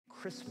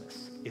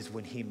Christmas is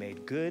when he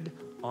made good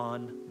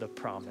on the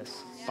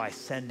promise by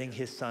sending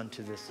his son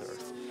to this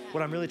earth.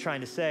 What I'm really trying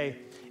to say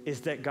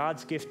is that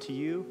God's gift to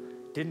you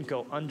didn't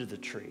go under the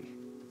tree,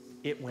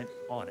 it went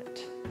on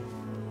it.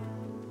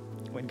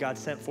 When God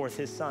sent forth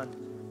his son,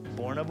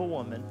 born of a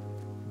woman,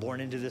 born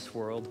into this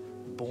world,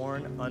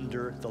 born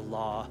under the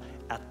law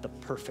at the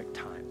perfect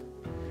time.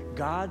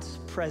 God's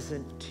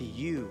present to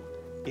you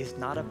is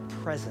not a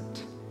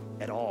present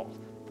at all.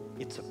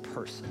 It's a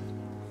person.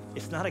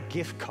 It's not a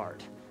gift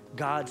card.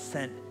 God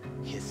sent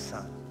his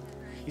son.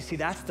 You see,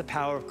 that's the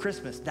power of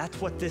Christmas. That's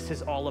what this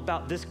is all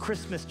about. This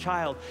Christmas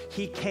child,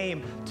 he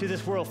came to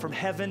this world from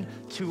heaven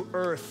to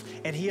earth,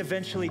 and he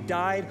eventually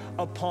died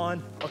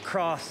upon a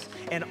cross.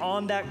 And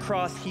on that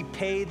cross, he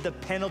paid the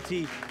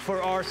penalty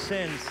for our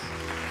sins.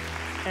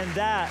 And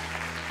that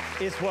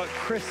is what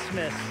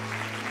Christmas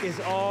is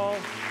all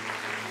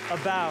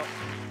about.